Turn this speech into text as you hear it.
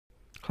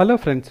Hello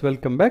friends,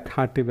 welcome back.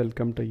 Hearty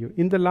welcome to you.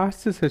 In the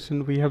last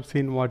session we have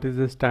seen what is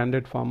the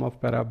standard form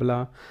of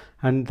parabola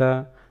and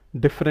the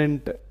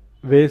different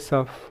ways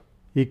of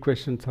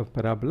equations of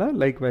parabola,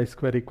 like y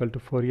square equal to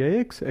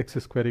 4ax, x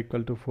square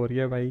equal to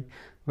 4ay,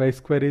 y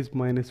square is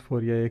minus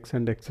 4ax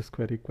and x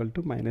square equal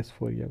to minus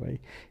 4ay.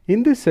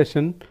 In this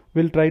session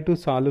we'll try to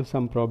solve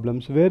some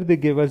problems where they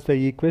give us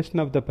the equation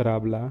of the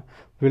parabola.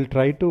 We'll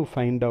try to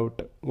find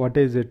out what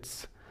is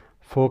its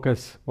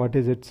focus, what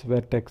is its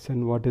vertex,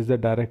 and what is the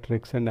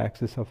directrix and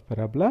axis of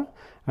parabola,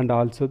 and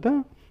also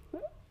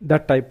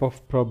that type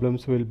of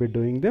problems we'll be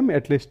doing them,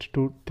 at least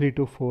 3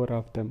 to 4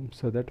 of them,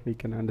 so that we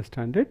can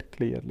understand it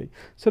clearly.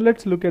 So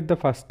let's look at the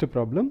first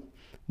problem.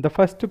 The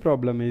first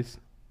problem is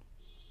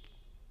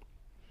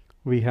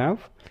we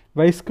have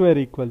y square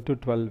equal to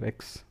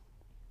 12x.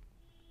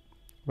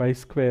 Y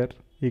square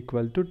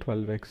equal to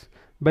 12x.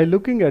 By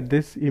looking at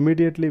this,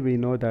 immediately we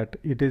know that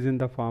it is in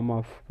the form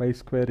of y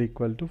square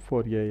equal to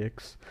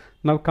 4ax.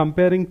 Now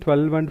comparing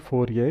 12 and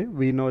 4a,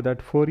 we know that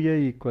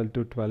 4a equal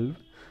to 12.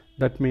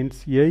 That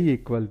means a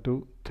equal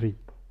to 3.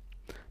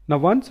 Now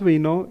once we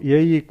know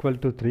a equal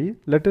to 3,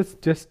 let us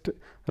just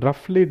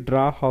roughly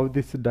draw how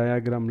this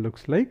diagram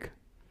looks like.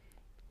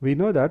 We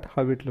know that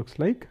how it looks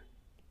like.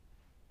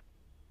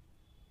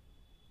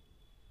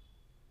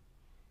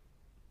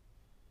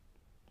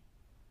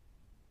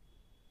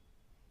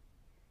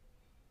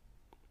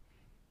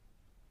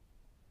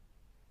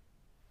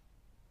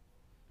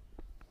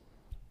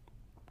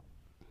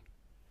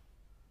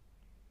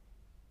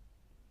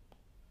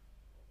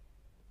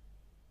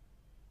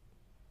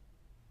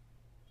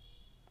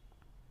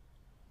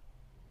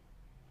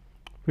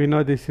 We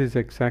know this is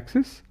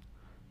x-axis,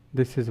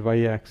 this is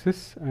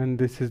y-axis, and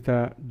this is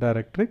the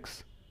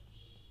directrix.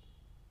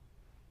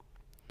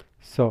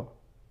 So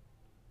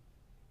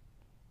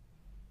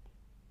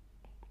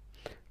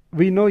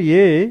we know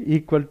a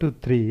equal to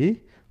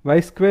 3, y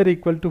square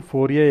equal to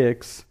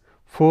 4ax,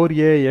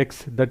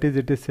 4ax, that is,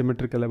 it is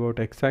symmetrical about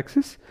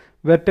x-axis,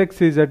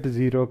 vertex is at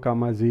 0,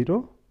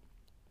 0,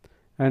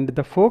 and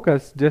the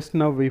focus just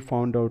now we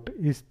found out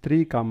is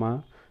 3,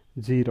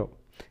 0.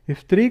 If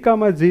 3,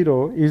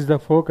 0 is the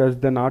focus,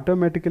 then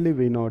automatically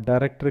we know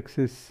directrix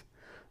is,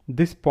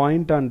 this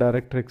point on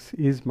directrix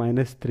is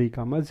minus 3,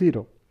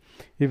 0.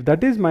 If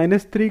that is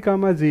minus 3,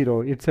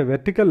 0, it's a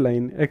vertical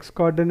line, x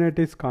coordinate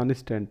is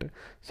constant.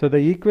 So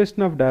the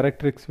equation of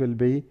directrix will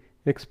be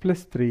x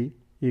plus 3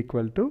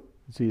 equal to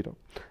 0.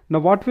 Now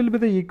what will be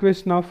the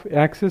equation of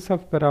axis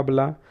of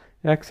parabola?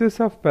 Axis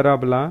of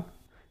parabola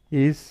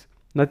is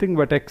nothing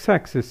but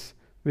x-axis,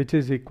 which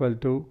is equal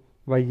to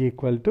y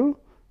equal to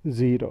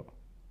 0.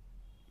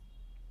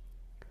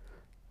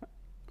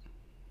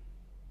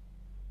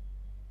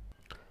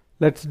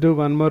 Let's do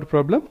one more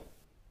problem.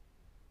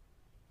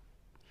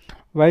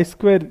 Y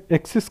square,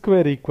 x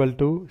square equal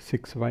to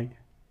 6y.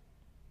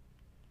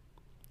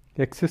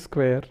 X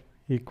square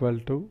equal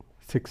to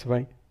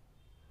 6y.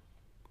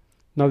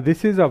 Now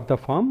this is of the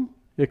form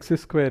x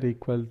square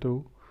equal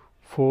to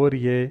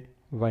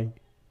 4ay.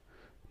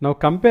 Now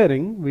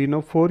comparing, we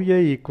know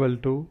 4a equal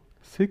to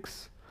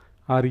 6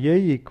 or a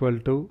equal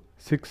to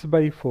 6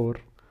 by 4,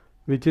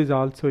 which is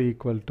also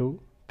equal to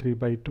 3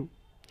 by 2.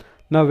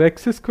 Now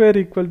x square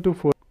equal to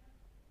 4.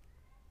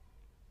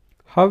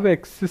 How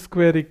x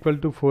square equal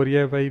to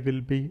 4ay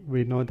will be?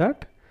 We know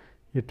that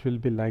it will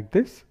be like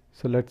this.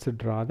 So let's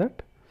draw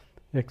that.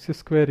 X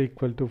square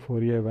equal to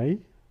 4ay.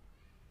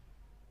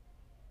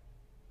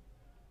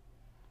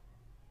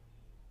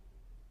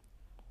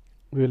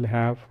 We will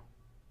have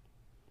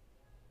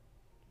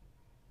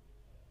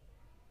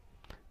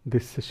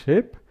this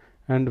shape,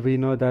 and we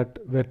know that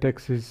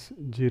vertex is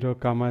 0,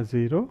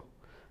 0,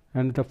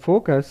 and the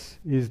focus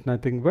is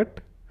nothing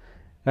but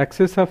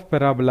axis of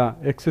parabola,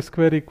 x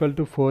square equal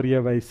to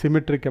 4ay,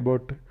 symmetric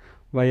about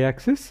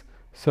y-axis.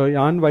 So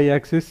on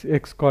y-axis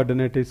x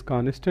coordinate is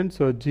constant,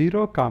 so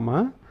 0,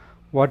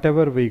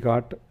 whatever we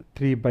got,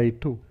 3 by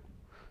 2.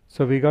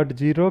 So we got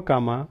 0,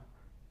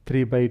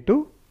 3 by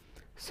 2.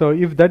 So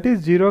if that is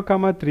 0,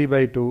 3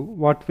 by 2,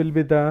 what will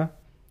be the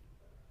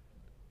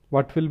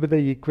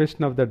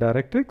equation of the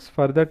directrix?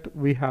 For that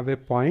we have a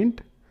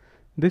point.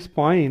 This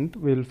point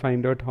we will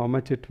find out how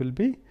much it will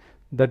be.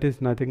 That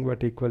is nothing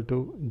but equal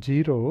to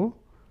 0,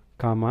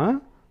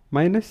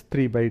 minus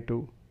 3 by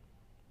 2.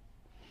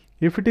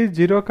 If it is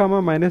 0,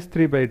 minus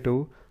 3 by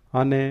 2,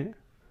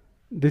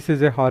 this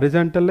is a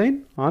horizontal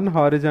line. On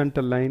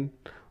horizontal line,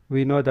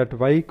 we know that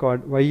y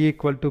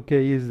equal to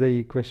k is the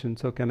equation.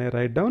 So can I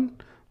write down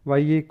y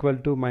equal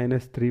to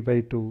minus 3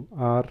 by 2,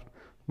 or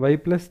y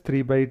plus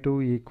 3 by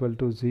 2 equal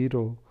to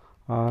 0,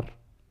 or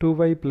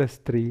 2y plus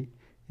 3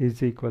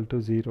 is equal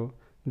to 0.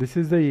 This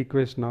is the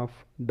equation of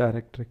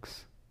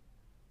directrix.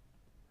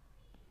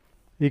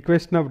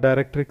 Equation of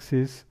directrix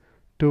is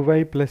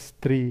 2y plus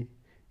 3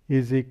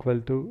 is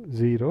equal to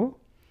 0,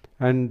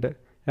 and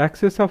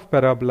axis of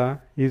parabola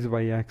is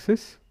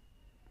y-axis.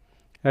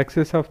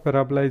 Axis of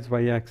parabola is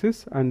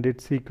y-axis, and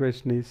its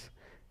equation is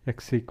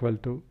x equal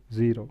to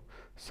 0.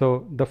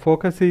 So the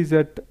focus is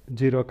at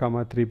 0,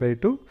 3 by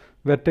 2,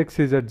 vertex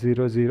is at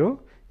 0,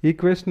 0.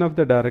 equation of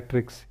the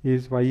directrix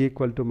is y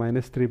equal to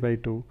minus 3 by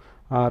 2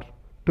 or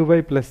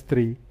 2y plus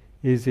 3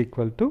 is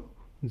equal to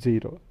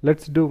 0.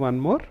 Let's do one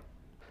more.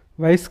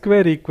 Y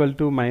square equal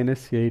to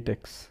minus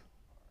 8x.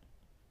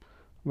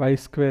 Y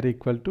square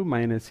equal to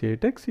minus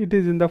 8x. It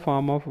is in the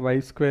form of y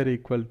square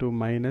equal to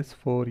minus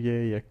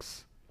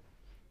 4ax.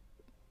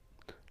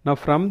 Now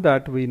from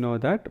that we know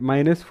that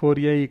minus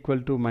 4a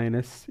equal to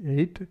minus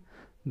 8.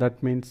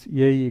 That means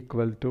a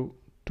equal to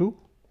 2.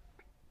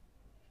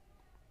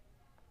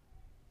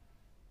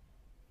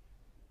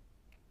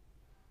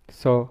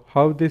 So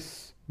how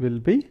this will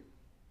be?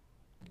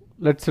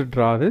 Let's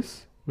draw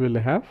this. We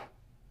will have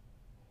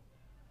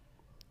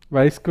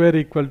y square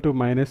equal to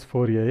minus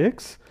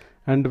 4ax,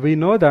 and we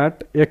know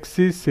that x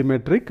is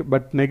symmetric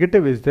but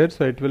negative is there,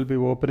 so it will be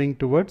opening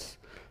towards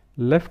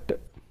left.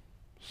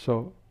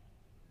 So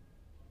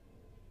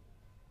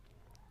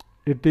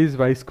it is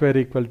y square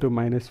equal to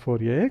minus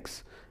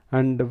 4ax,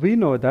 and we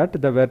know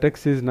that the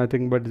vertex is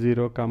nothing but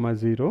 0 comma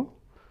 0.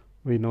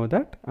 We know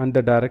that, and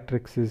the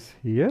directrix is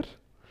here.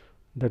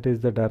 That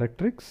is the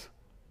directrix.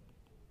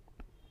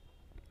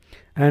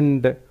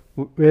 And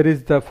where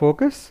is the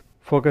focus?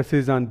 Focus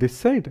is on this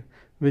side,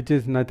 which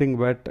is nothing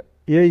but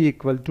a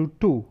equal to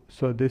 2.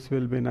 So this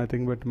will be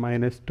nothing but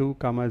minus 2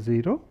 comma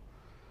 0.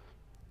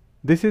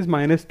 This is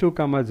minus 2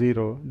 comma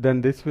 0.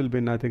 Then this will be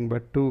nothing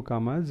but 2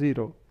 comma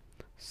 0.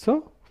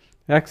 So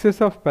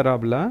axis of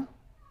parabola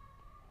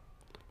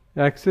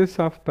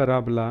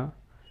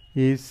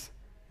is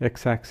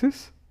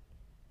x-axis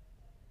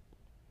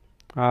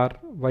or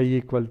y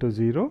equal to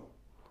 0.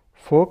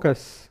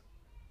 Focus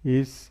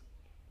is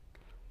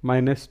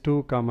minus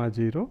 2 comma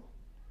 0.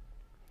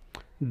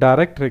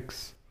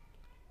 Directrix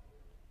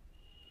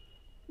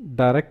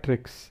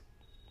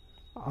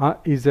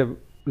is a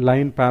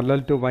line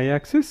parallel to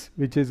y-axis,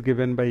 which is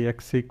given by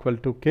x equal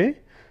to k.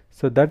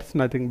 So that's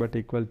nothing but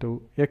equal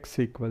to x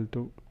equal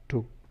to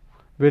 2.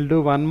 We'll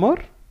do one more.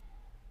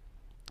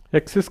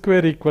 X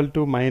square equal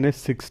to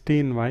minus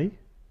 16y.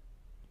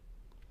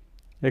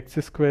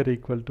 X square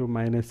equal to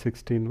minus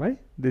 16y.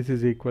 This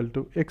is equal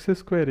to x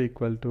square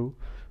equal to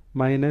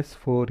minus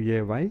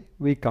 4ay.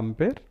 We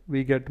compare,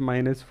 we get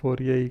minus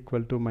 4a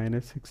equal to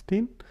minus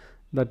 16.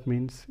 That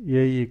means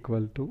a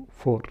equal to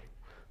 4.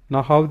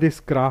 Now how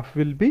this graph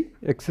will be?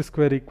 X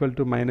square equal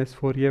to minus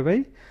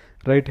 4ay.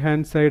 Right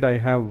hand side I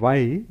have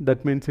y.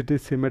 That means it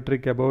is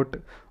symmetric about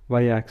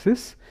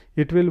y-axis.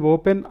 It will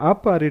open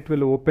up or it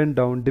will open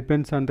down,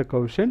 depends on the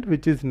coefficient,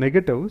 which is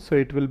negative. So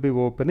it will be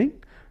opening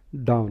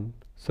down.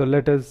 So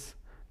let us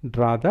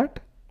draw that.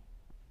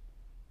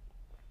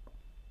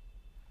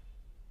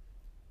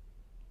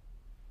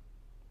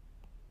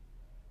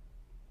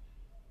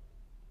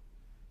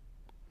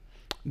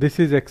 This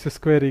is x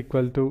square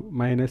equal to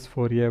minus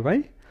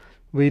 4ay.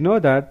 We know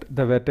that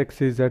the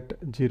vertex is at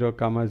 0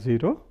 comma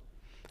 0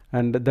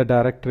 and the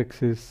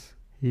directrix is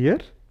here,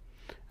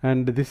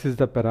 and this is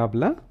the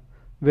parabola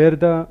where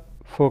the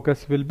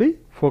focus will be.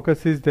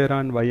 Focus is there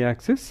on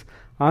y-axis.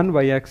 On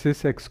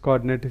y-axis x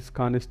coordinate is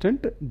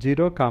constant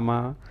 0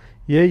 comma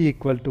a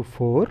equal to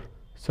 4.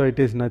 So it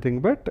is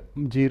nothing but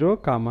 0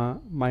 comma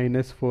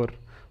minus 4.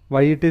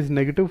 Why it is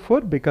negative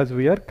 4? Because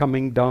we are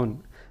coming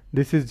down.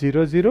 This is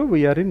 0 0,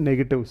 we are in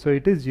negative, so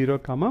it is 0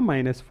 comma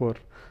minus 4.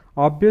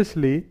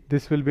 Obviously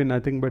this will be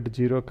nothing but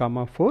 0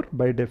 comma 4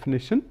 by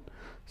definition.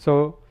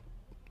 So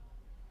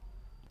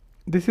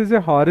this is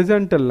a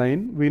horizontal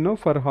line. We know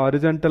for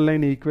horizontal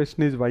line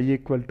equation is y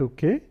equal to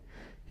k.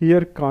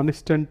 Here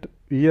constant,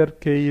 here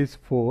k is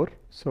 4,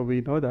 so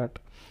we know that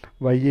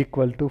y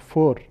equal to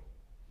 4.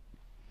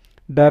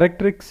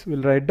 Directrix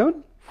will write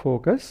down.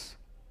 Focus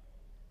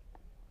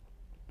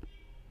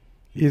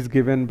is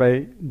given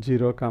by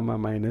 0 comma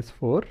minus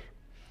 4.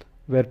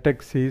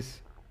 Vertex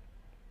is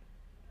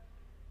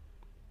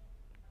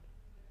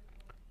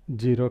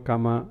 0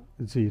 comma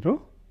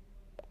 0.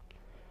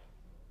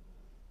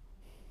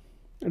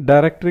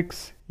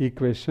 Directrix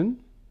equation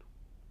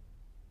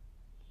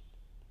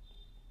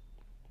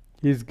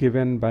is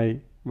given by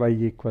y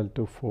equal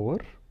to 4.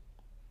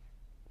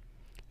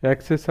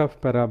 Axis of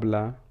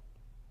parabola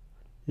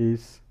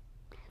is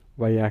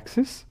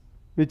y-axis,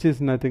 which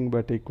is nothing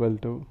but equal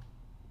to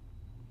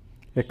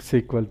x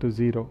equal to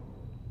 0.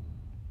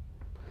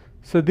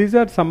 So these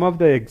are some of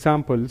the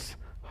examples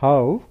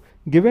how,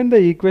 given the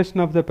equation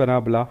of the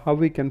parabola, how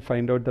we can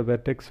find out the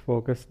vertex,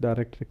 focus,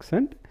 directrix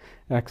and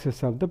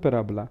axis of the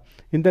parabola.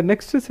 In the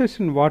next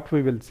session what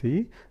we will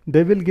see,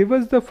 they will give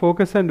us the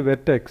focus and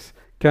vertex.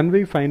 Can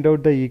we find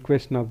out the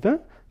equation of the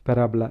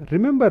parabola?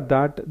 Remember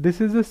that this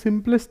is the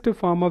simplest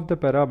form of the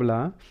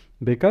parabola,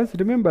 because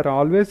remember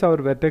always our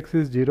vertex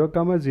is 0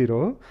 comma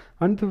 0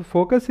 and the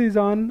focus is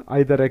on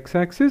either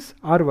x-axis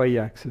or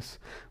y-axis.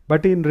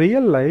 But in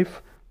real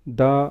life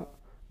the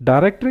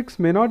directrix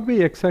may not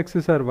be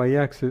x-axis or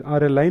y-axis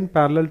or a line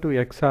parallel to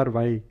x or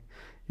y.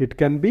 It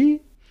can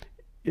be,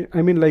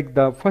 I mean, like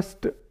the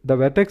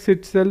vertex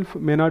itself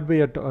may not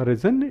be at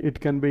origin. It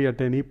can be at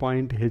any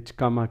point h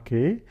comma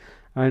k,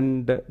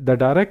 and the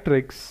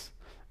directrix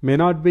may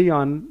not be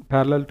on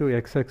parallel to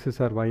x-axis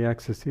or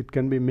y-axis. It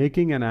can be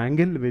making an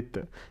angle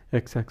with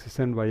x-axis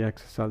and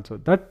y-axis also.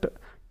 That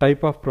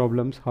type of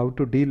problems how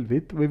to deal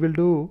with we will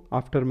do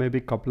after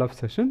maybe couple of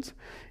sessions.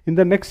 In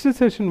the next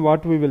session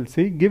what we will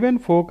see, given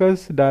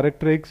focus,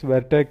 directrix,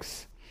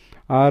 vertex,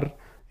 or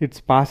it's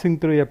passing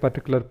through a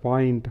particular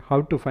point,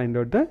 how to find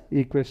out the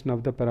equation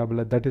of the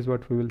parabola. That is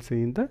what we will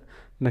see in the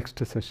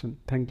next session.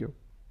 Thank you.